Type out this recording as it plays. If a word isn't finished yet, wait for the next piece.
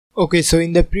Okay, so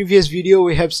in the previous video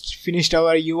we have finished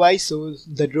our UI. So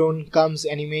the drone comes,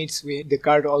 animates, the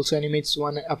card also animates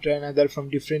one after another from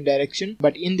different direction.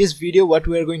 But in this video what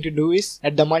we are going to do is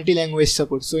add the multi-language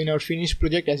support. So in our finished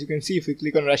project, as you can see, if we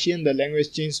click on Russian, the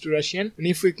language changes to Russian, and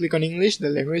if we click on English, the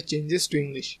language changes to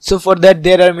English. So for that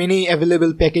there are many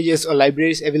available packages or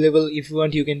libraries available. If you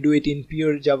want, you can do it in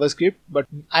pure JavaScript, but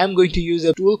I am going to use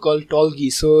a tool called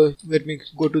Tolgi. So let me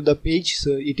go to the page.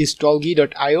 So it is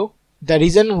tolgi.io. The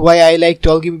reason why I like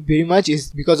Tolgi very much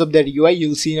is because of their UI.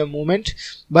 You'll see in a moment,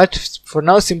 but for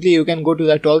now simply you can go to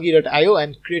the tolgi.io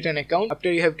and create an account.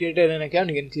 After you have created an account,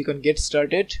 you can click on get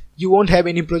started. You won't have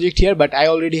any project here, but I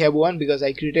already have one because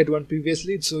I created one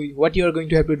previously. So what you are going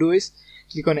to have to do is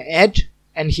click on add,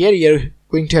 and here you're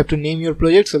going to have to name your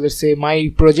project. So let's say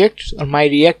my project or my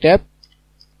React app,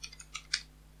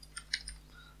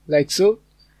 like so.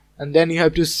 And then you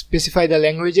have to specify the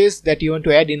languages that you want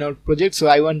to add in our project. So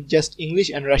I want just English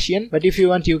and Russian, but if you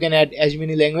want, you can add as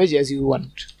many languages as you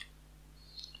want.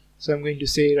 So I'm going to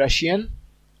say Russian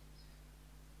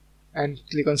and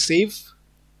click on save,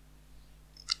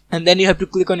 and then you have to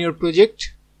click on your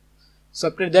project. So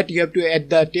after that you have to add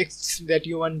the text that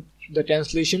you want the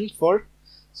translation for.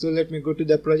 So let me go to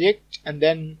the project and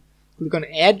then click on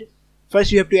add.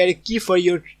 First you have to add a key for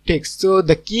your text. So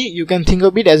the key, you can think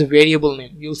of it as a variable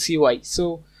name. You'll see why.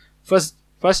 So first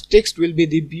text will be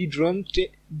the B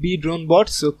drone bot.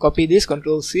 So copy this,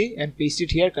 Control C, and paste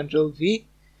it here, Control V.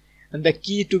 And the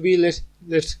key to be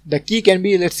the key can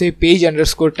be, let's say, page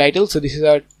underscore title. So this is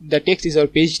the text is our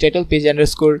page title, page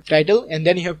underscore title, and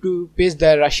then you have to paste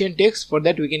the Russian text. For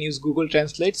that we can use Google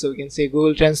Translate. So we can say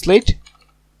Google Translate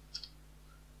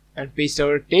and paste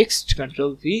our text,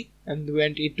 Control V, and we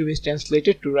want it to be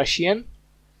translated to Russian,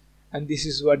 and this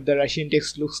is what the Russian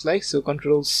text looks like. So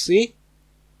Control C,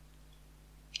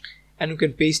 and we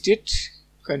can paste it,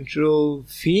 Control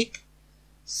V,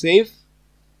 save.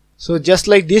 So just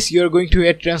like this you are going to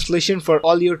add translation for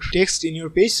all your text in your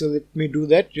page. So let me do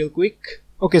that real quick.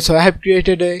 Okay, so I have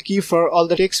created a key for all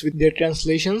the text with their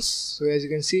translations. So as you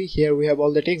can see here, we have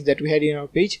all the text that we had in our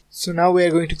page. So now we are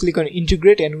going to click on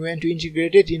integrate, and we want to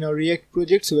integrate it in our React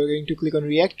project. So we are going to click on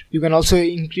React. You can also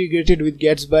integrate it with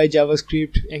Gatsby,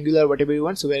 JavaScript, Angular, whatever you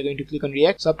want. So we are going to click on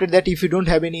React. So after that, if you don't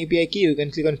have any API key, you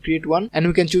can click on create one, and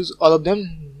we can choose all of them.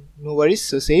 No worries.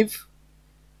 So save.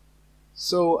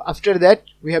 So after that,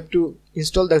 we have to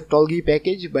install the Tolgi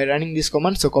package by running this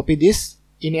command. So copy this.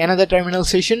 In another terminal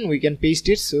session we can paste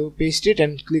it. So paste it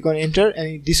and click on enter,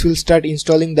 and this will start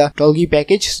installing the Tolgi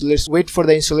package. So let's wait for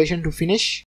the installation to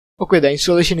finish. Okay, the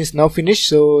installation is now finished.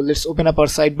 So let's open up our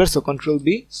sidebar. So Control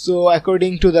B. So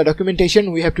according to the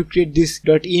documentation, we have to create this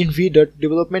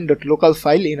 .env.development.local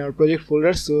file in our project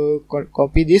folder. So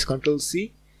copy this, Control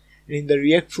C, and in the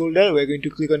React folder we're going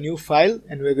to click on new file,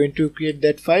 and we're going to create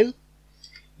that file.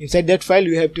 Inside that file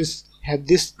we have to have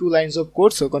these 2 lines of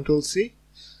code. So Control C.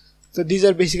 So these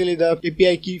are basically the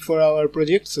API key for our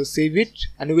project. So save it,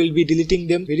 and we will be deleting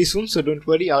them very soon, so don't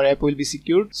worry, our app will be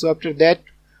secured. So after that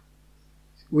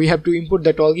we have to import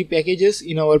the Tolgi packages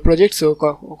in our project. So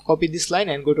copy this line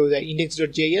and go to the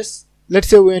index.js. Let's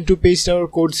say we want to paste our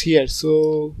codes here.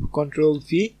 So Control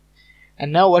V,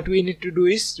 and now what we need to do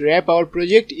is wrap our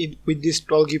project with this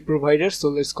Tolgi provider. So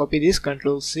let's copy this,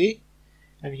 Control C,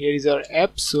 and here is our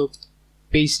app. So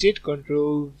paste it,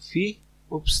 Control V.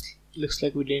 Oops, looks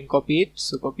like we didn't copy it.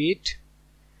 So copy it,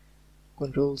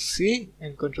 Control C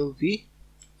and Control V,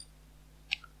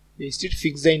 paste it,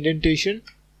 fix the indentation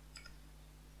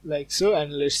like so,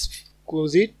 and let's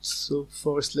close it. So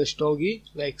 /Tolgi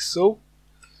like so,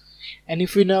 and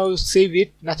if we now save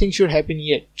it, nothing should happen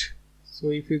yet. So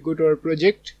if we go to our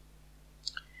project,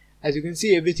 as you can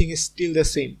see, everything is still the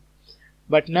same.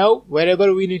 But now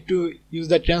wherever we need to use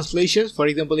the translations, for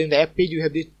example in the app page you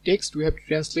have the text, we have to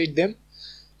translate them.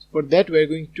 For that we are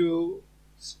going to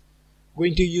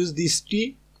use this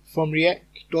T from React,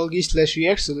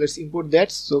 Tolgi/React. So let's import that.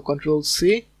 So Control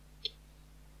C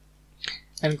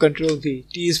and Control V.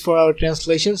 T is for our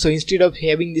translation. So instead of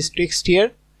having this text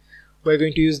here, we are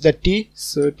going to use the T.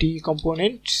 So T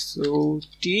component. So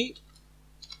T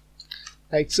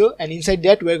like so, and inside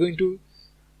that we are going to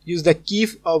use the key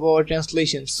of our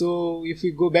translation. So if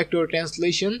we go back to our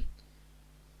translation,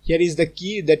 here is the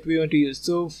key that we want to use.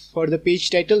 So for the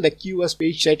page title, the key was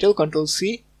page title, Control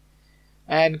C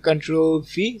and Control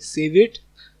V, save it.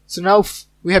 So now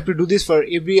we have to do this for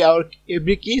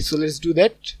every key. So let's do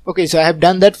that. Okay, so I have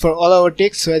done that for all our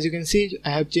text. So as you can see,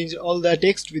 I have changed all the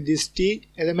text with this T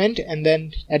element and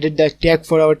then added the tag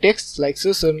for our text like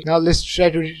so. So now let's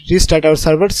try to restart our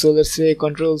server. So let's say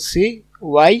Control C,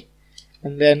 Y,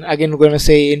 and then again we're gonna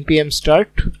say npm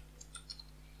start.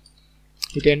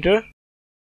 hit enter.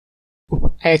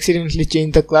 I accidentally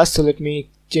changed the class, so let me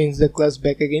change the class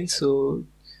back again. So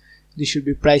this should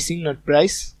be pricing, not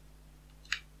price.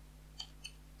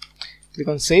 Click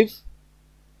on save.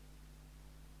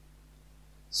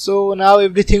 So now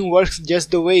everything works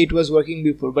just the way it was working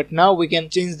before, but now we can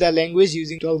change the language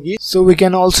using tall-geese. So we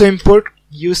can also import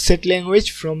use set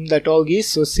language from the tall-geese.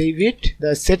 So save it.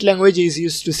 The set language is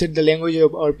used to set the language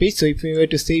of our page. So if we were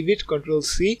to save it, Control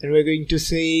C, and we're going to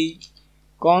say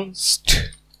const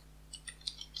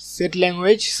set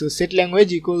language. So set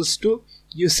language equals to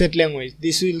use set language.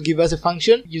 This will give us a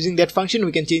function. Using that function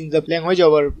we can change the language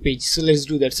of our page. So let's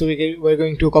do that. So we're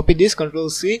going to copy this, Control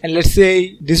C, and let's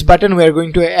say this button we are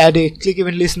going to add a click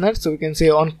event listener. So we can say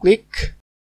on click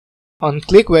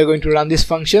we're going to run this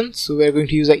function. So we're going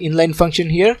to use an inline function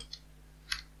here,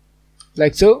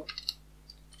 like so.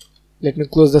 Let me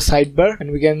close the sidebar,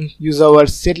 and we can use our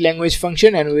set language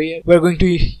function, and we're going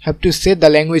to have to set the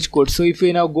language code. So if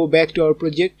we now go back to our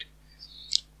project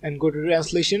and go to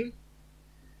translation,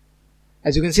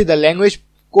 as you can see, the language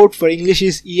code for English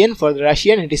is EN, for the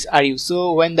Russian it is RU.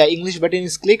 So when the English button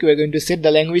is clicked, we're going to set the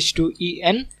language to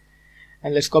EN,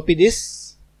 and let's copy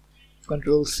this,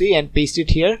 Control C, and paste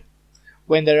it here.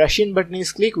 When the Russian button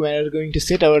is clicked, we're going to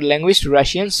set our language to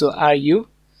Russian, so RU,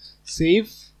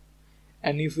 save.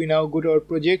 And if we now go to our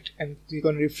project and click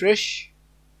on refresh,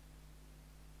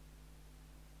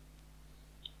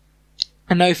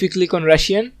 and now if we click on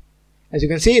Russian, as you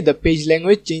can see, the page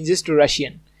language changes to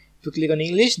Russian. If you click on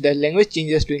English, the language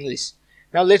changes to English.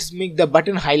 Now let's make the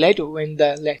button highlight when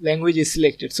the language is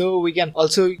selected. So we can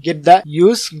also get the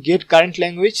use get current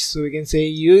language. So we can say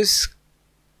use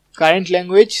current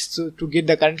language, so to get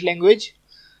the current language.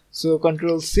 So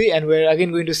Control C, and we're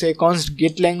again going to say const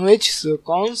get language. So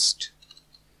const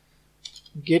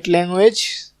get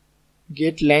language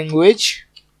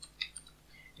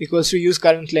equals to use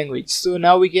current language. So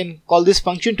now we can call this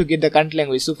function to get the current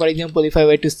language. So for example, if I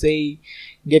were to say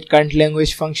get current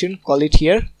language function, call it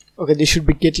here. Okay, this should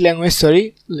be get language,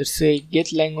 sorry. Let's say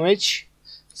get language,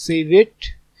 save it.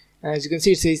 And as you can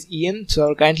see, it says EN, so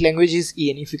our current language is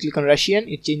EN. If you click on Russian,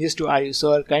 it changes to RU,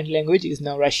 so our current language is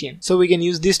now Russian. So we can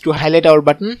use this to highlight our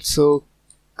button. So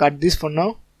cut this for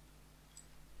now.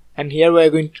 And here we are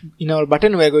going to, in our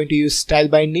button, we are going to use style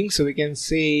binding. So we can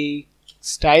say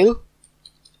style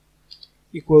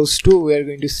equals to, we are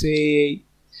going to say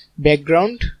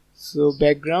background. So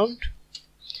background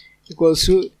equals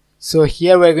to, so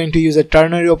here we are going to use a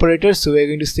ternary operator. So we are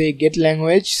going to say get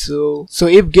language. So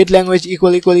if get language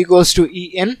equals to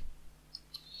EN,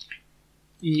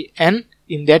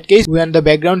 in that case we want the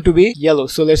background to be yellow.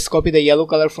 So let's copy the yellow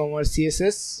color from our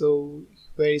CSS. So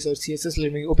where is our CSS?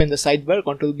 Let me open the sidebar,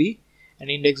 Control B, and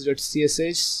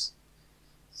index.css.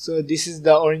 So this is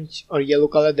the orange or yellow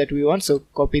color that we want. So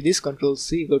copy this, Control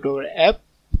C, go to our app.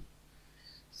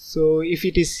 So if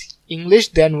it is English,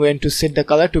 then we want to set the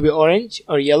color to be orange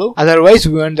or yellow. Otherwise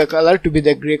we want the color to be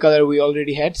the gray color we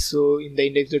already had. So in the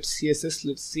index.css,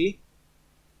 let's see.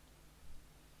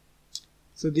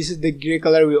 So this is the gray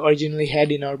color we originally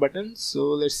had in our button. So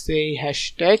let's say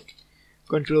hashtag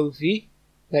Control V,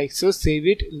 like so, save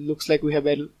it. It looks like we have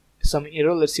some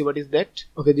error. Let's see what is that.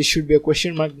 Okay, this should be a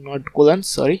question mark, not colon,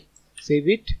 sorry. Save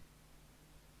it.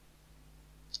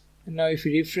 And now if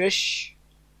we refresh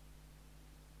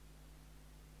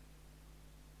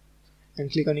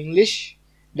and click on English,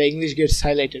 the English gets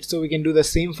highlighted. So we can do the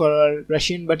same for our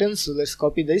Russian button. So let's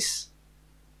copy this,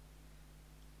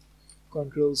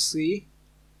 Control C,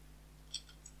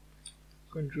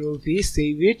 Control V,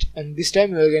 save it, and this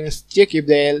time we are going to check if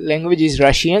the language is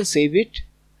Russian, save it.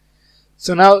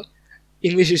 So now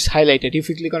English is highlighted. If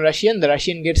we click on Russian, the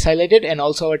Russian gets highlighted and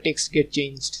also our text gets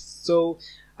changed. So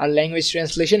our language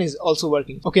translation is also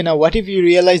working. Okay, now what if you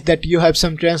realize that you have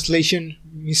some translation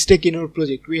mistake in your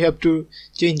project? We have to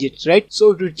change it, right?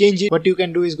 So to change it, what you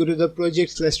can do is go to the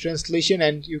project/translation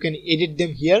and you can edit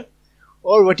them here.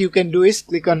 Or what you can do is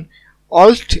click on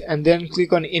Alt and then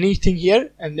click on anything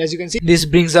here, and as you can see, this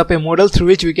brings up a modal through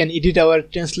which we can edit our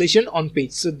translation on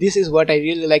page. So this is what I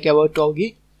really like about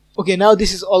Tolgi. Okay, now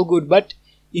this is all good, but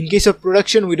in case of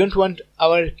production we don't want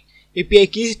our API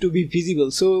keys to be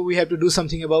visible, so we have to do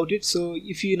something about it. So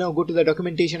if you now go to the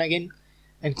documentation again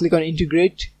and click on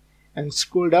integrate and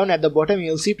scroll down at the bottom,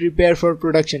 you'll see prepare for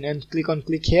production, and click on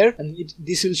click here, and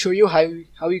this will show you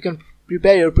how you can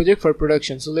prepare your project for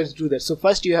production. So let's do that. So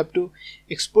first you have to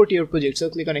export your project. So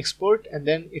click on export and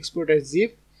then export as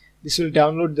zip. This will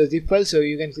download the zip file. So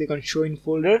you can click on show in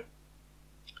folder,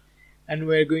 and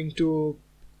we're going to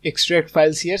extract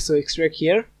files here. So extract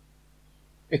here,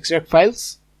 extract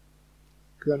files,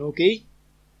 click on OK,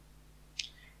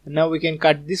 And now we can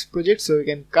cut this project, so we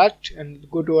can cut and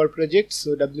go to our project.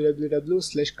 So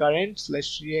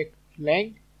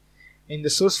www/current/react-lang. In the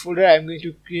source folder, I'm going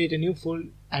to create a new folder.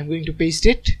 I'm going to paste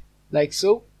it like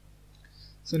so.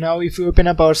 So now if we open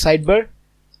up our sidebar,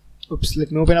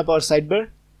 let me open up our sidebar.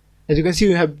 As you can see,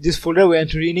 we have this folder. We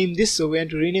want to rename this, so we want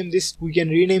to rename this. We can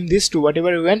rename this to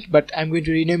whatever we want, but I'm going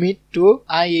to rename it to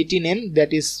I18N.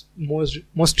 That is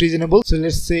most reasonable. So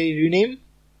let's say rename,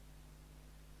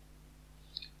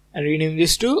 and rename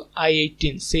this to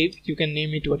I18. Save. You can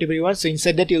name it whatever you want. So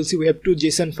inside that, you'll see we have two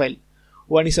JSON files.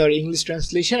 One is our English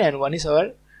translation and one is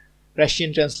our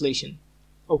Russian translation.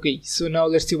 Okay, so now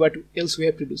let's see what else we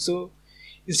have to do. So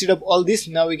instead of all this,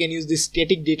 now we can use this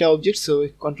static data object. So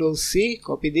Control C,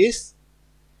 copy this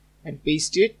and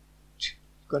paste it,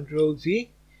 Control V,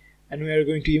 and we are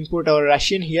going to import our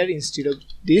Russian here instead of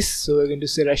this. So we're going to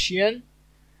say Russian,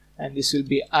 and this will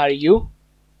be RU.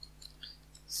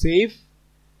 Save.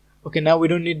 Okay, now we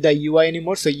don't need the UI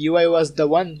anymore. So UI was the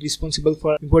one responsible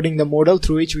for importing the modal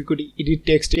through which we could edit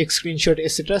text, take screenshot,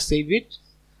 etc. Save it.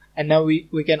 And now we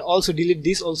can also delete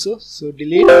this also. So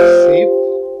delete, save,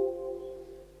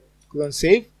 click on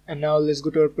save. And now let's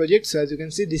go to our project. So as you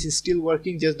can see, this is still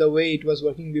working just the way it was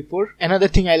working before. Another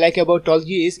thing I like about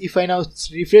Tolgi is if I now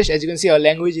refresh, as you can see, our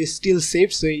language is still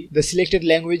saved. So the selected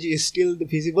language is still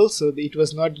visible. So it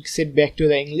was not set back to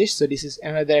the English. So this is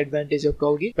another advantage of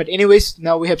Tolgi. But anyways,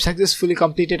 now we have successfully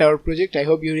completed our project. I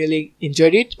hope you really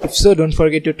enjoyed it. If so, don't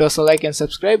forget to toss a like and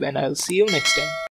subscribe, and I'll see you next time.